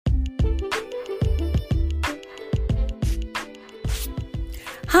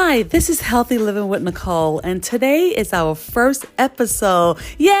Hi, this is Healthy Living with Nicole, and today is our first episode.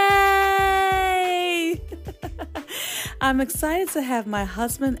 Yay! I'm excited to have my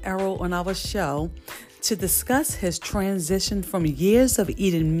husband Errol on our show to discuss his transition from years of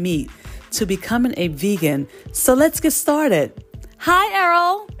eating meat to becoming a vegan. So let's get started. Hi,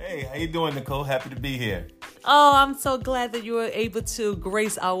 Errol. Hey, how you doing, Nicole? Happy to be here. Oh, I'm so glad that you were able to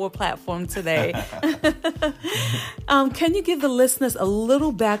grace our platform today. Can you give the listeners a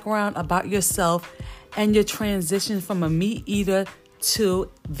little background about yourself and your transition from a meat eater to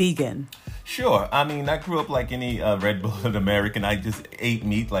vegan? Sure. I mean, I grew up like any red-blooded American. I just ate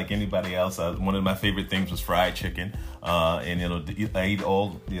meat like anybody else. One of my favorite things was fried chicken. And, I ate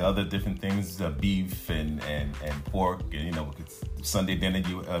all the other different things, beef and pork. And, it's Sunday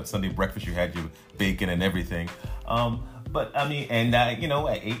dinner, Sunday breakfast, you had your bacon and everything. But I mean, and I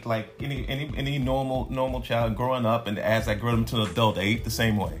ate like any normal child growing up. And as I grew into an adult, I ate the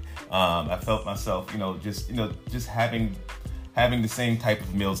same way. I felt myself, just having the same type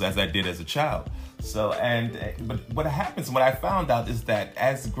of meals as I did as a child. So, but what happens, what I found out is that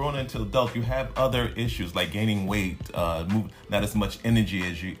as grown into adult, you have other issues like gaining weight, not as much energy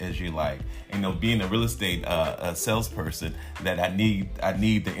as you like. Being a real estate salesperson, that I need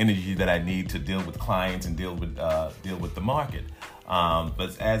the energy that I need to deal with clients and deal with the market.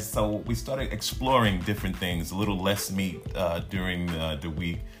 So we started exploring different things, a little less meat during the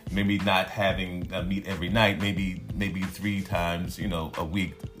week, maybe not having meat every night, maybe 3 times, a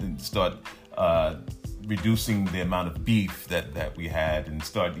week, and start reducing the amount of beef that we had, and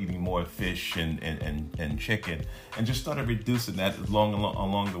start eating more fish and chicken, and just started reducing that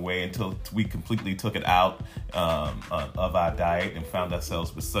along the way until we completely took it out of our diet and found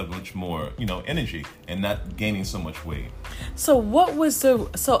ourselves with so much more energy and not gaining so much weight. So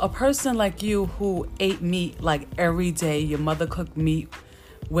a person like you who ate meat like every day, your mother cooked meat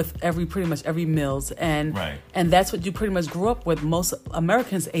with pretty much every meals, and right. And that's what you pretty much grew up with. Most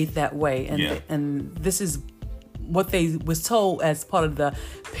Americans ate that way, and this is what they was told as part of the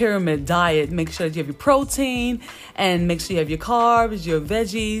pyramid diet. Make sure that you have your protein, and make sure you have your carbs, your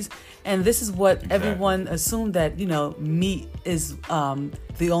veggies, and this is what everyone assumed, that meat is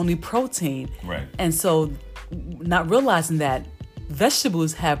the only protein, right? And so, not realizing that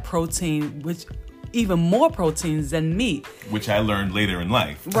vegetables have protein, which even more proteins than meat, which I learned later in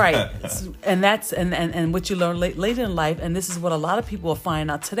life. Right. And that's and what you learn later in life, and this is what a lot of people will find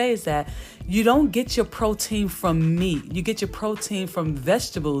out today, is that you don't get your protein from meat. You get your protein from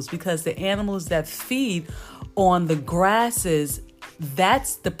vegetables, because the animals that feed on the grasses,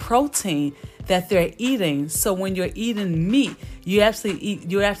 that's the protein that they're eating. So when you're eating meat, you're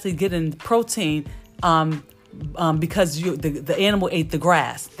actually getting protein because the animal ate the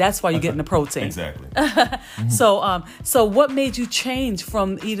grass. That's why you're getting the protein. Exactly. So what made you change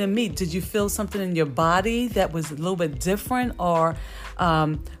from eating meat? Did you feel something in your body that was a little bit different, or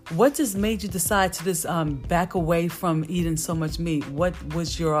what just made you decide to just back away from eating so much meat? What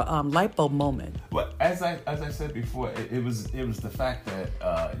was your light bulb moment? Well, as I said before, it was the fact that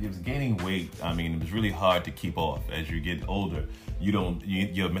it was gaining weight. I mean, it was really hard to keep off as you get older.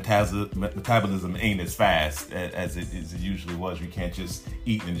 Your metabolism ain't as fast as it usually was. You can't just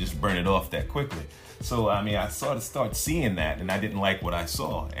eat and just burn it off that quickly. So, I mean, I sort of started seeing that, and I didn't like what I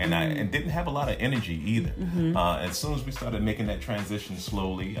saw, and I didn't have a lot of energy either. Mm-hmm. As soon as we started making that transition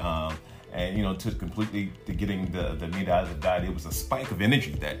slowly, and to getting the meat out of the diet, it was a spike of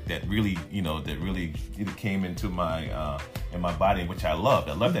energy that really came into my in my body, which I loved.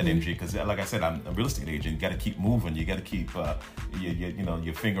 I love that energy because, like I said, I'm a real estate agent. You got to keep moving. You got to keep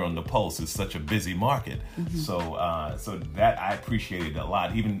your finger on the pulse. It's such a busy market. Mm-hmm. So that I appreciated a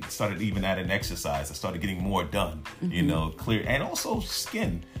lot. Even adding exercise. I started getting more done. Mm-hmm. Clear, and also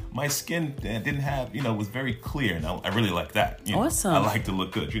skin. My skin didn't have, was very clear, and I really like that. Awesome. I like to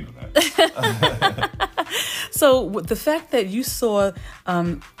look good, that. So the fact that you saw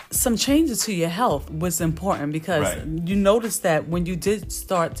some changes to your health was important, because you noticed that when you did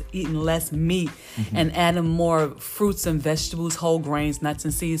start eating less meat, mm-hmm. and adding more fruits and vegetables, whole grains, nuts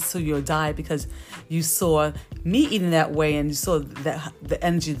and seeds to your diet, because you saw me eating that way, and you saw that the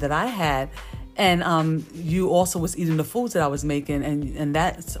energy that I had. And you also was eating the foods that I was making, and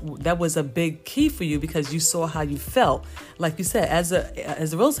that was a big key for you, because you saw how you felt. Like you said, as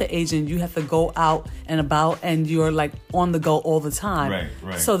a real estate agent, you have to go out and about, and you're like on the go all the time.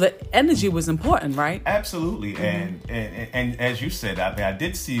 Right. So the energy was important, right? Absolutely. Mm-hmm. And as you said, I mean, I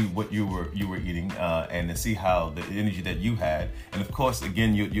did see what you were eating, and to see how the energy that you had, and of course,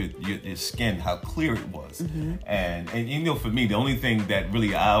 again, your skin, how clear it was. Mm-hmm. And for me, the only thing that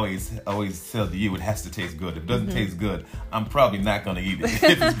really I always tell tell you it has to taste good. If it doesn't taste good, I'm probably not going to eat it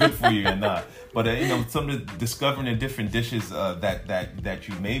if it's good for you or not. But some of the discovering the different dishes that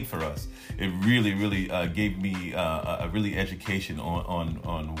you made for us, it really gave me a really education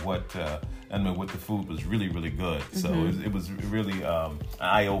on what what the food was really good. So it was really an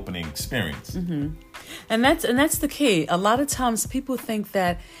eye-opening experience. And that's the key. A lot of times people think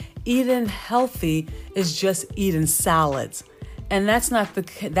that eating healthy is just eating salads, and that's not the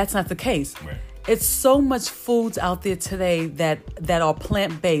case. Right. It's so much foods out there today that are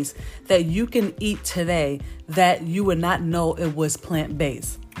plant-based that you can eat today that you would not know it was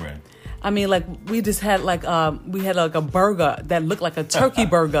plant-based. Right. I mean, like we just had a burger that looked like a turkey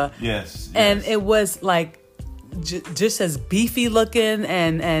burger. Yes. And it was like just as beefy looking,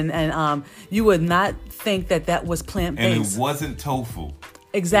 and you would not think that was plant-based. And it wasn't tofu.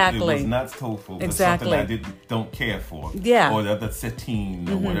 Exactly. It was not tofu. Exactly. Something I don't care for. Yeah. Or the satine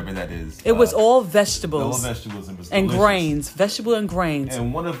or whatever that is. It was all vegetables. All vegetables and grains. Vegetable and grains.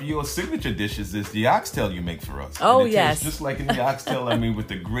 And one of your signature dishes is the oxtail you make for us. Oh, and it yes. tastes just like in the oxtail, with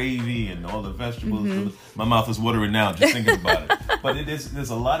the gravy and all the vegetables. My mouth is watering now just thinking about it. But there's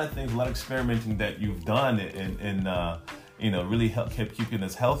a lot of things, a lot of experimenting that you've done and really kept keeping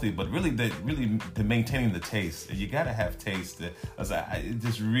us healthy, but really the maintaining the taste. You gotta have taste. It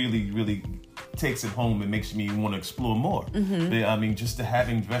just really takes it home and makes me want to explore more. Just to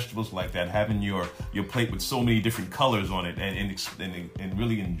having vegetables like that, having your plate with so many different colors on it, and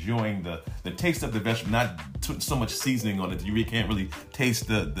really enjoying the taste of the vegetable, not so much seasoning on it that you really can't really taste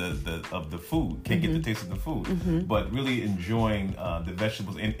the food. Can't get the taste of the food, but really enjoying the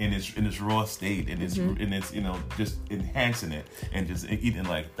vegetables in its raw state, and it's just enhancing it and just eating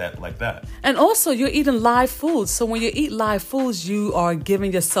like that. And also, you're eating live foods. So when you eat live foods, you are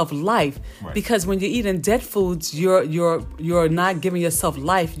giving yourself life. Right. Because when you're eating dead foods, you're not giving yourself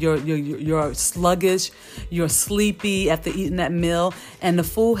life. You're sluggish. You're sleepy after eating that meal, and the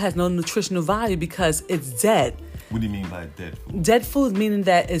food has no nutritional value because it's dead. What do you mean by dead food? Dead food meaning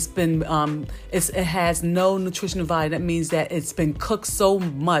that it's been it has no nutritional value. That means that it's been cooked so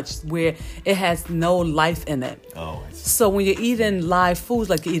much where it has no life in it. Oh, I see. So when you're eating live foods,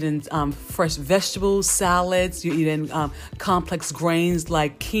 like you're eating fresh vegetables, salads, you're eating complex grains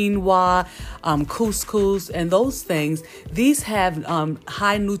like quinoa, couscous, and those things. These have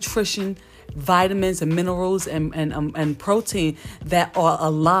high nutrition, vitamins and minerals and protein that are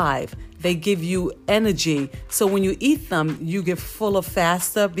alive. They give you energy. So when you eat them, you get fuller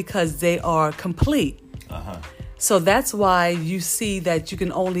faster because they are complete. So that's why you see that you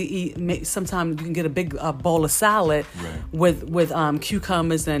can only eat, sometimes you can get a big bowl of salad with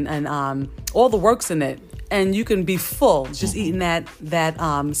cucumbers and all the works in it. And you can be full just eating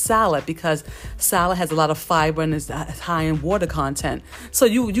that salad because salad has a lot of fiber and is high in water content. So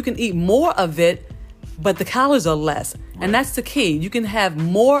you can eat more of it, but the calories are less. Right. And that's the key. You can have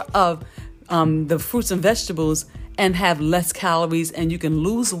more of the fruits and vegetables and have less calories, and you can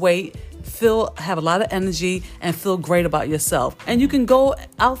lose weight, have a lot of energy, and feel great about yourself. And you can go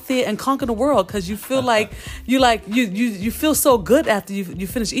out there and conquer the world because you feel like you feel so good after you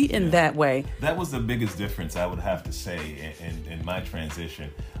finish eating that way. That was the biggest difference, I would have to say, in my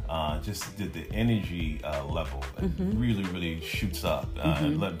transition. Just the energy level really shoots up.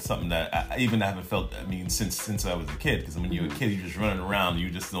 Something that I haven't felt. Since I was a kid. Because when you're a kid, you're just running around. You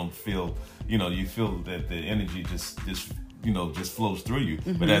just don't feel. You feel that the energy just flows through you.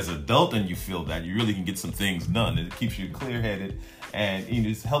 But as an adult, and you feel that you really can get some things done. It keeps you clear-headed, and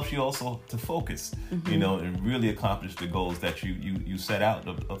it helps you also to focus. And really accomplish the goals that you set out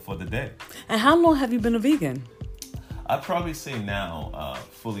for the day. And how long have you been a vegan? I'd probably say now,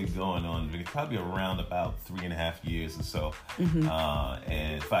 fully going on, probably around about 3.5 years or so.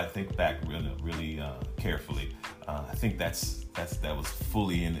 And if I think back really carefully, I think that was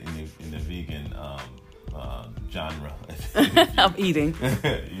fully in the vegan genre of eating.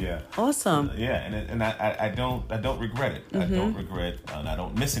 Yeah. Awesome. And I don't regret it. I don't regret, and I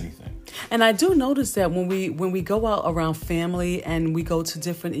don't miss anything. And I do notice that when we go out around family and we go to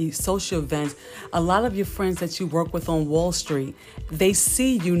different social events, a lot of your friends that you work with on Wall Street, they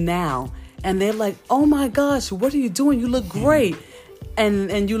see you now and they're like, "Oh my gosh, what are you doing? You look great."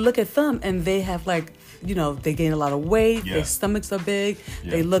 And you look at them and they have they gain a lot of weight, their stomachs are big,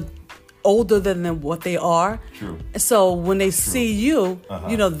 they look older than what they are. True. So when they see you,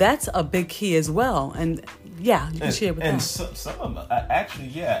 that's a big key as well. And you can share with them. And some of them,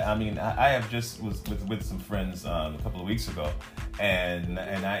 actually, I have just was with some friends a couple of weeks ago,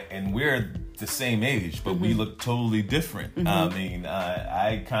 and we're the same age, but we look totally different.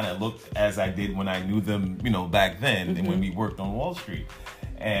 I kind of looked as I did when I knew them, back then, and when we worked on Wall Street.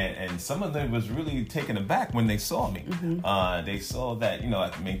 and some of them was really taken aback when they saw me. They saw that, you know,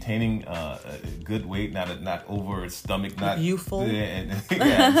 maintaining a good weight, not over stomach, not youthful. Yeah, it's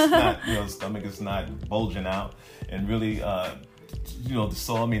not, you know, stomach is not bulging out, and really, you know,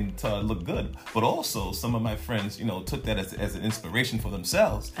 saw me and look good. But also, some of my friends, you know, took that as an inspiration for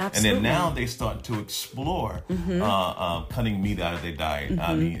themselves. Absolutely. And then now they start to explore cutting meat out of their diet.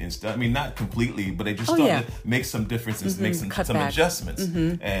 I mean, not completely, but they just start to make some differences, make some adjustments.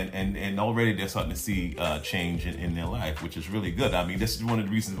 And already they're starting to see change in their life, which is really good. I mean, this is one of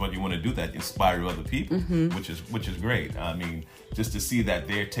the reasons why you want to do that, inspire other people, which is great. I mean, just to see that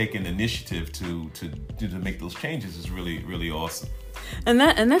they're taking initiative to make those changes is really, really awesome. And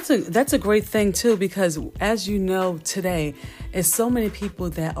that's a great thing too, because as you know, today is so many people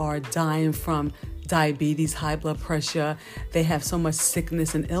that are dying from diabetes, high blood pressure. They have so much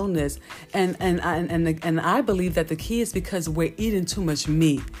sickness and illness, and I believe that the key is because we're eating too much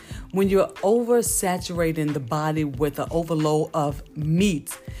meat. When you're oversaturating the body with an overload of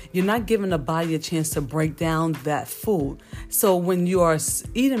meat, you're not giving the body a chance to break down that food. So when you are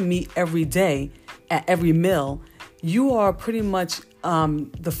eating meat every day at every meal, you are pretty much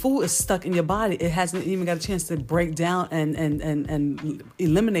the food is stuck in your body. It hasn't even got a chance to break down and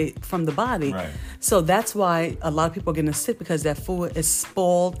eliminate from the body. Right. So that's why a lot of people are getting sick, because that food is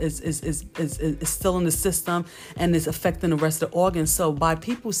spoiled, is still in the system, and is affecting the rest of the organs. So by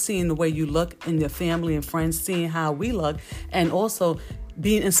people seeing the way you look, and your family and friends seeing how we look, and also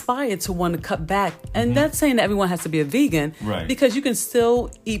being inspired to want to cut back. And that's saying that everyone has to be a vegan, right? Because you can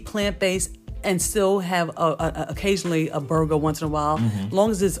still eat plant-based and still have occasionally a burger once in a while. As long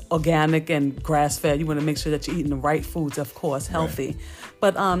as it's organic and grass-fed, you want to make sure that you're eating the right foods, of course, healthy.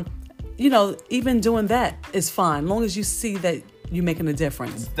 Right. But, you know, even doing that is fine, as long as you see that you're making a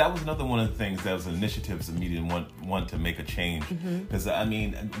difference. That was another one of the things that was initiatives that me want to make a change. Because, I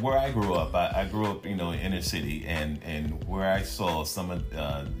mean, where I grew up, I grew up, you know, in inner city, and where I saw some of,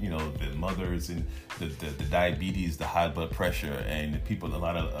 you know, the mothers and the diabetes, the high blood pressure, and the people, a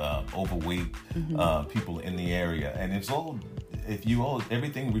lot of overweight people in the area. And it's all,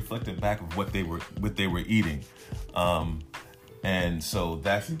 everything reflected back of what they were eating. And so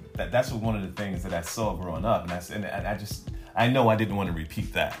that's one of the things that I saw growing up, and I know I didn't want to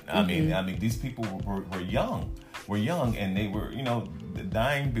repeat that. I mean, these people were young, and they were, you know,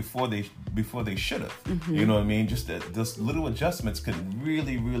 dying before they should have. You know what I mean? Just little adjustments could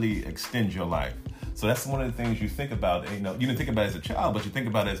really, really extend your life. So that's one of the things you think about. You know, you didn't think about it as a child, but you think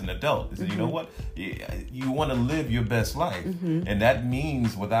about it as an adult. Is that, you know what? You want to live your best life, and that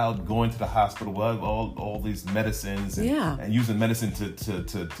means without going to the hospital, all these medicines and using medicine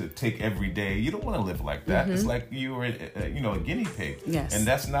to take every day. You don't want to live like that. It's like you were, a guinea pig. Yes. And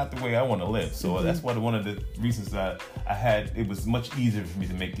that's not the way I want to live. So that's one of the reasons that I had. It was much easier for me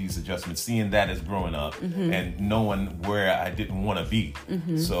to make these adjustments, seeing that as growing up and knowing where I didn't want to be.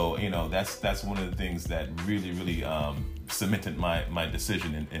 So, you know, that's one of the things that really, really cemented my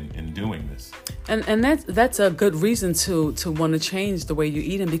decision in doing this. And that's a good reason to want to change the way you're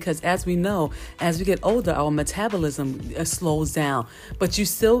eating, because as we know, as we get older, our metabolism slows down, but you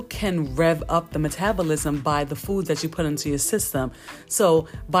still can rev up the metabolism by the food that you put into your system. So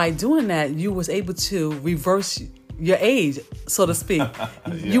by doing that, you was able to reverse your age, so to speak.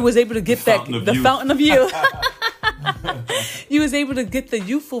 You was able to get the fountain of youth. You was able to get the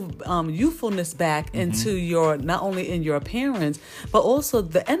youthfulness back into your, not only in your appearance, but also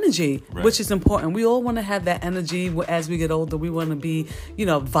the energy, which is important. We all want to have that energy as we get older. We want to be, you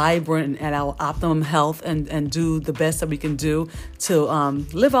know, vibrant and at our optimum health, and do the best that we can do to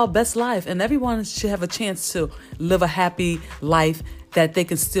live our best life. And everyone should have a chance to live a happy life, that they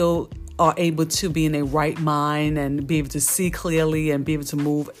can still are able to be in a right mind and be able to see clearly and be able to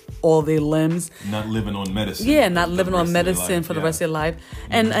move all their limbs. Not living on medicine. Yeah, not living on medicine for the rest of your life.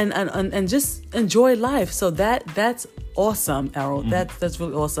 And just enjoy life. So that's awesome, Errol. That's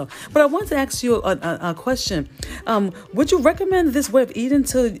really awesome. But I want to ask you a question. Would you recommend this way of eating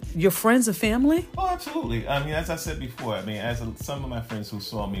to your friends and family? Oh, absolutely. I mean, as I said before, some of my friends who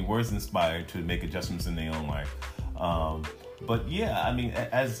saw me were inspired to make adjustments in their own life. But yeah, I mean,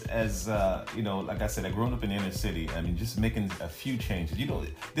 as you know, like I said, I grew up in the inner city. I mean, just making a few changes. You know,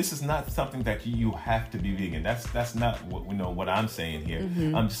 this is not something that you have to be vegan. That's not what I'm saying here.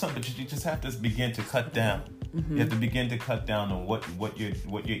 Just something, but you just have to begin to cut down. You have to begin to cut down on what you're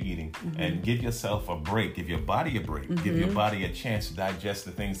eating, and give yourself a break. Give your body a break. Give your body a chance to digest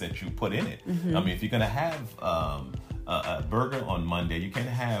the things that you put in it. I mean, if you're gonna have a burger on Monday. You can't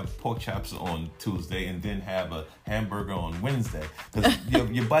have pork chops on Tuesday and then have a hamburger on Wednesday, because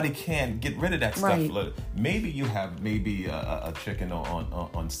your body can't get rid of that stuff. Right. Maybe you have a chicken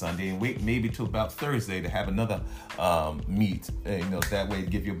on Sunday and wait maybe till about Thursday to have another meat. That way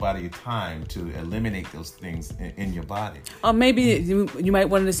give your body time to eliminate those things in your body. Or maybe you might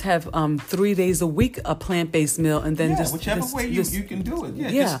want to just have 3 days a week a plant-based meal, and then whichever way you can do it.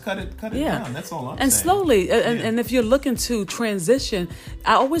 Just cut it down. That's all I'm saying. And slowly, and if you're looking to transition,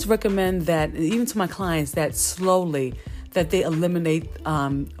 I always recommend that, even to my clients, that slowly that they eliminate,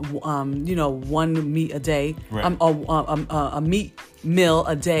 one meat a day, right. A meat meal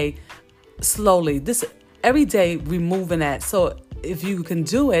a day, slowly. This every day removing that. So if you can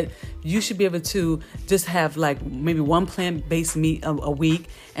do it, you should be able to just have like maybe one plant-based meat a week,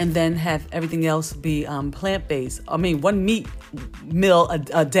 and then have everything else be plant-based. I mean, one meat meal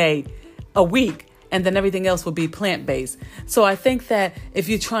a day, a week, and then everything else will be plant-based. So I think that if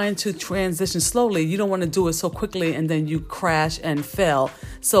you're trying to transition slowly, you don't want to do it so quickly and then you crash and fail.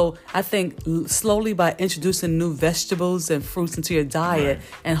 So I think slowly, by introducing new vegetables and fruits into your diet, right.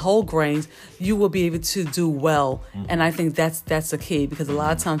 and whole grains, you will be able to do well. Mm-hmm. And I think that's the key, because a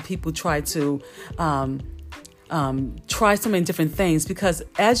lot of times people try to try so many different things, because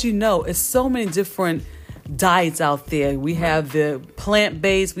as you know, it's so many different diets out there. We have the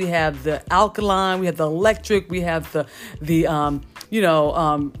plant-based, we have the alkaline, we have the electric, we have the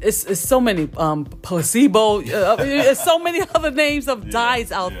it's so many placebo. There's so many other names of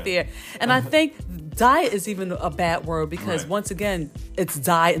diets out there, and I think diet is even a bad word, because once again, it's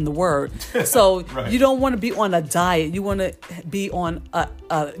die in the word. So you don't want to be on a diet. You want to be on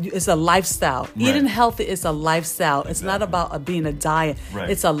it's a lifestyle. Eating healthy is a lifestyle. It's not about being a diet.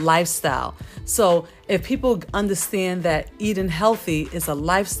 It's a lifestyle. So if people understand that eating healthy is a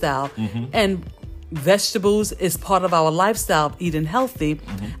lifestyle, and vegetables is part of our lifestyle of eating healthy,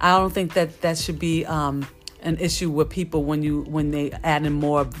 I don't think that should be an issue with people when they add in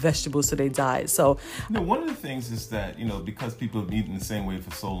more vegetables to their diet. So one of the things is that because people have eaten the same way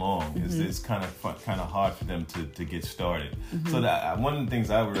for so long, it's kind of hard for them to get started. So that one of the things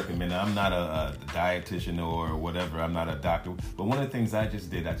I would recommend, I'm not a dietitian or whatever, I'm not a doctor, but one of the things I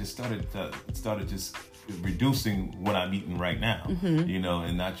just did, I just started just reducing what I'm eating right now,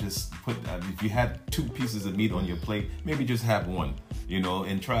 and not just put, if you had 2 pieces of meat on your plate, maybe just have one,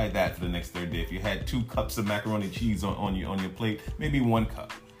 and try that for the next 30 days. If you had 2 cups of macaroni and cheese on your plate, maybe 1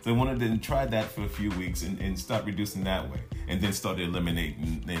 cup. So I wanted to try that for a few weeks and start reducing that way, and then start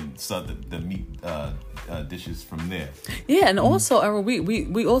eliminating and start the meat dishes from there. Yeah, and also, Errol,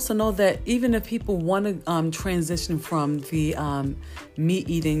 we also know that even if people want to transition from the meat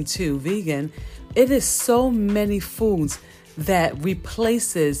eating to vegan, it is so many foods that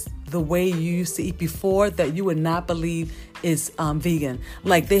replaces the way you used to eat before that you would not believe is vegan.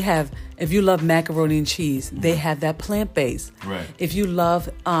 Like they have, if you love macaroni and cheese, they have that plant-based. Right. If you love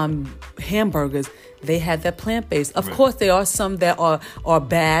hamburgers, they have that plant-based. Of course, there are some that are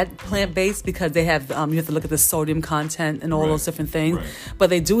bad plant-based, because they have you have to look at the sodium content and all those different things. Right. But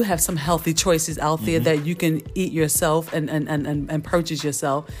they do have some healthy choices out there that you can eat yourself and purchase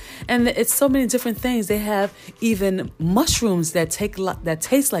yourself. And it's so many different things. They have even mushrooms that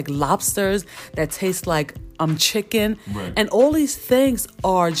taste like lobsters, that taste like chicken, and all these things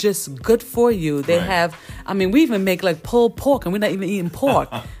are just good for you. They have, we even make like pulled pork, and we're not even eating pork.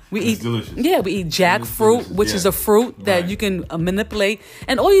 We eat delicious. Yeah, we eat jackfruit, which is a fruit that you can manipulate.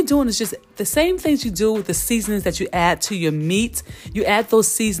 And all you're doing is just the same things you do with the seasonings that you add to your meat. You add those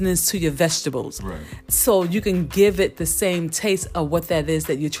seasonings to your vegetables. Right. So you can give it the same taste of what that is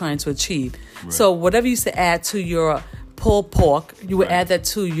that you're trying to achieve. Right. So whatever you used to add to your pulled pork, you would add that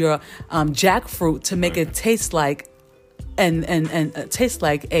to your jackfruit to make it taste like and taste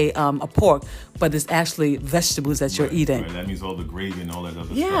like a pork, but it's actually vegetables that you're eating. Right. That means all the gravy and all that other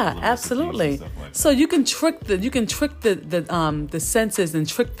stuff. Yeah, absolutely. Like so you can trick the senses and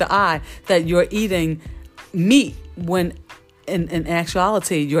trick the eye that you're eating meat when in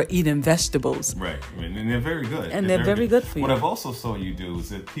actuality you're eating vegetables. Right. And they're very good. And they're very good for you. What I've also saw you do is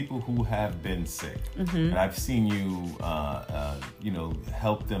that people who have been sick, and I've seen you,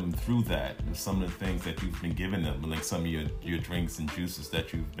 help them through that. And some of the things that you've been giving them, like some of your drinks and juices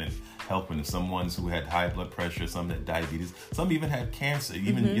that you've been helping. Some ones who had high blood pressure, some had diabetes, some even had cancer.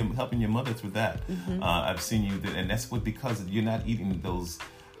 Even helping your mother through that. I've seen you, and that's because you're not eating those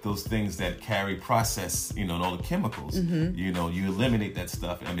those things that carry process, and all the chemicals. You eliminate that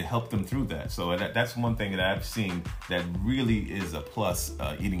stuff and help them through that. So that's one thing that I've seen that really is a plus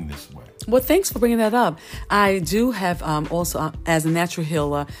eating this way. Well, thanks for bringing that up. I do have also, as a natural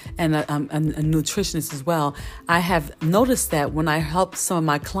healer and a nutritionist as well, I have noticed that when I help some of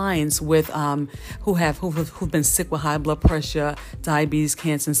my clients with who've been sick with high blood pressure, diabetes,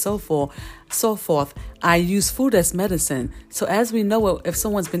 cancer, and so forth, I use food as medicine. So as we know, if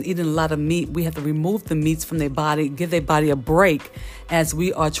someone's been eating a lot of meat, we have to remove the meats from their body, give their body a break as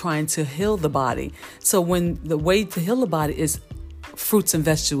we are trying to heal the body. So when the way to heal the body is fruits and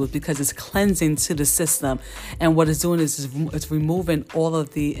vegetables, because it's cleansing to the system, and what it's doing is it's removing all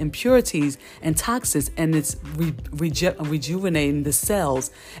of the impurities and toxins, and it's rejuvenating the cells,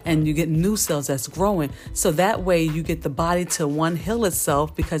 and you get new cells that's growing. So that way you get the body to heal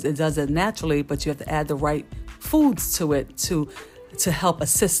itself, because it does it naturally, but you have to add the right foods to it to help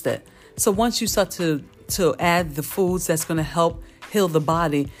assist it. So once you start to add the foods that's going to help heal the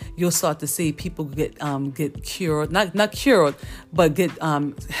body, you'll start to see people get cured, not cured, but get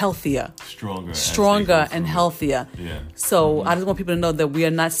healthier, stronger and healthiher. Yeah. So I just want people to know that we are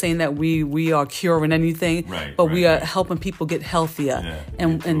not saying that we are curing anything, but we are helping people get healthier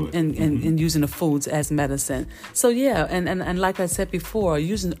and using the foods as medicine. So yeah, and like I said before,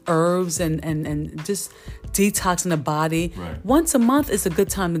 using herbs and just detoxing the body. Once a month is a good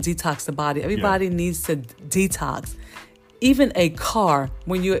time to detox the body. Everybody needs to detox. Even a car,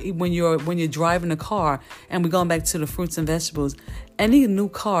 when you're driving a car, and we're going back to the fruits and vegetables, any new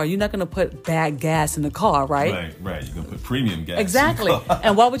car, you're not going to put bad gas in the car, right? Right. You're going to put premium gas. Exactly. In the car.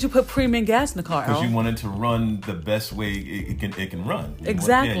 And why would you put premium gas in the car? Because you want it to run the best way it can run.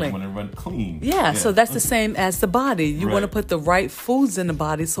 Exactly. You want to run clean. Yeah. So that's the same as the body. You want to put the right foods in the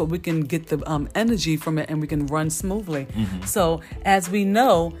body so we can get the energy from it and we can run smoothly. So as we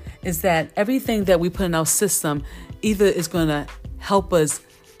know, is that everything that we put in our system either is going to help us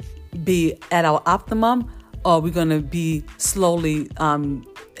be at our optimum, or we're going to be slowly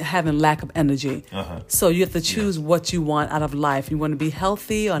having lack of energy. So you have to choose what you want out of life. You want to be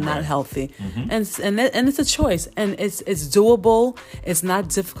healthy or not healthy. And it's a choice. And it's doable. It's not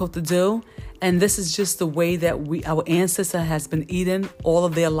difficult to do. And this is just the way that our ancestor has been eating all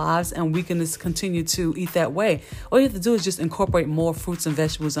of their lives, and we can just continue to eat that way. All you have to do is just incorporate more fruits and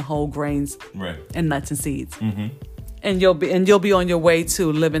vegetables and whole grains and nuts and seeds. And you'll be on your way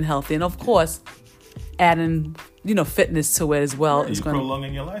to living healthy. And of course, adding fitness to it as well. You're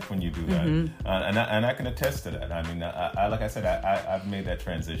prolonging your life when you do that. And I can attest to that. I mean, I like I said, I've made that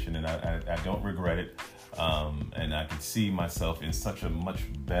transition, and I don't regret it. And I can see myself in such a much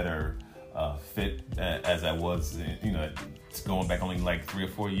better fit as I was, it's going back only like 3 or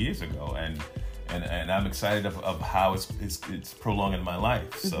 4 years ago, and I'm excited of how it's prolonging my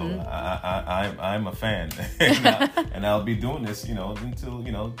life. So I'm a fan, and I'll be doing this, until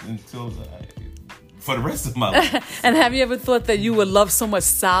for the rest of my life. And have you ever thought that you would love so much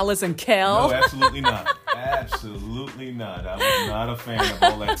salads and kale? No, absolutely not. Absolutely not. I was not a fan of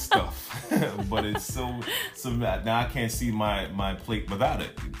all that stuff. But it's so now I can't see my plate without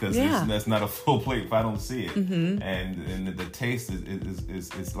it, because that's not a full plate if I don't see it. And the taste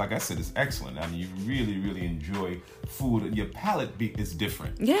is like I said, it's excellent. I mean, you really, really enjoy food. Your palate is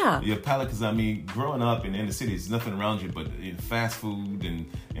different. Yeah. Your palate, because I mean, growing up in the city, there's nothing around you but fast food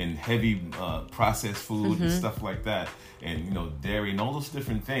and heavy processed food and stuff like that. And dairy and all those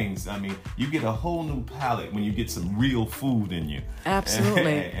different things. I mean, you get a whole new palate when you get some real food in you.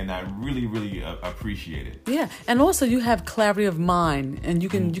 Absolutely. And I really, really appreciate it. Yeah, and also you have clarity of mind, and you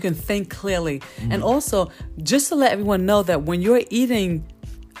can think clearly. And also, just to let everyone know that when you're eating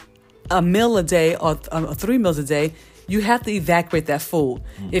a meal a day or 3 meals a day, you have to evacuate that food.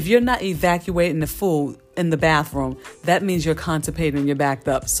 If you're not evacuating the food in the bathroom, that means you're constipated and you're backed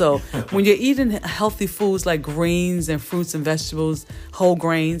up. So when you're eating healthy foods like greens and fruits and vegetables, whole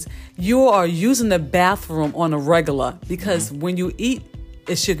grains, you are using the bathroom on a regular, because when you eat,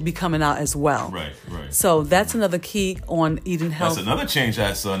 it should be coming out as well. Right. So that's another key on eating healthy. That's another change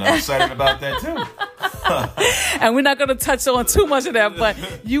I saw, and I'm excited about that too. And we're not going to touch on too much of that, but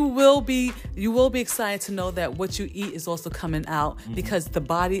you will be excited to know that what you eat is also coming out, because the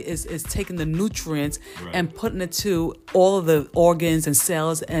body is taking the nutrients and putting it to all of the organs and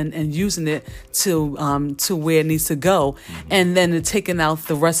cells and using it to where it needs to go, and then it's taking out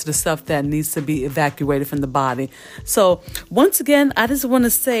the rest of the stuff that needs to be evacuated from the body. So once again, I just want to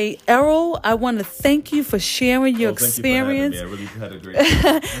say, Errol, I want to thank you for sharing your experience. Thank you for having me. I really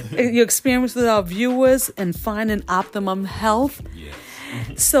had a great time. Your experience with our viewers and finding optimum health. Yes.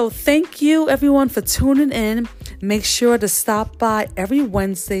 So thank you everyone for tuning in. Make sure to stop by every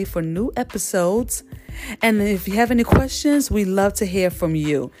Wednesday for new episodes. And if you have any questions, we love to hear from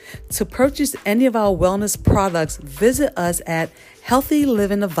you. To purchase any of our wellness products, visit us at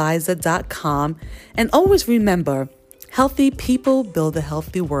healthylivingadvisor.com. And always remember, healthy people build a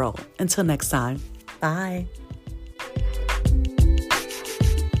healthy world. Until next time, bye.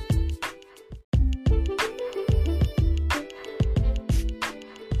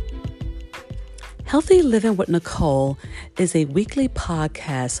 Healthy Living with Nicole is a weekly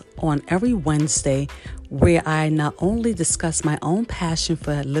podcast on every Wednesday where I not only discuss my own passion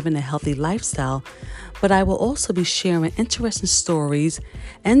for living a healthy lifestyle, but I will also be sharing interesting stories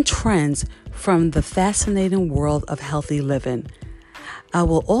and trends from the fascinating world of healthy living. I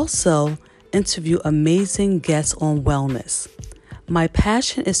will also interview amazing guests on wellness. My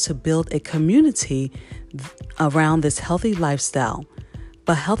passion is to build a community around this healthy lifestyle.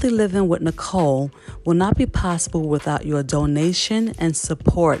 But Healthy Living with Nicole will not be possible without your donation and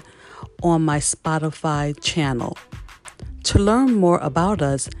support on my Spotify channel. To learn more about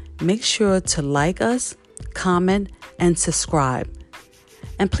us, make sure to like us, comment, and subscribe.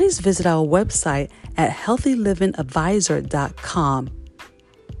 And please visit our website at healthylivingadvisor.com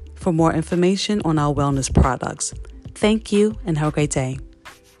for more information on our wellness products. Thank you and have a great day.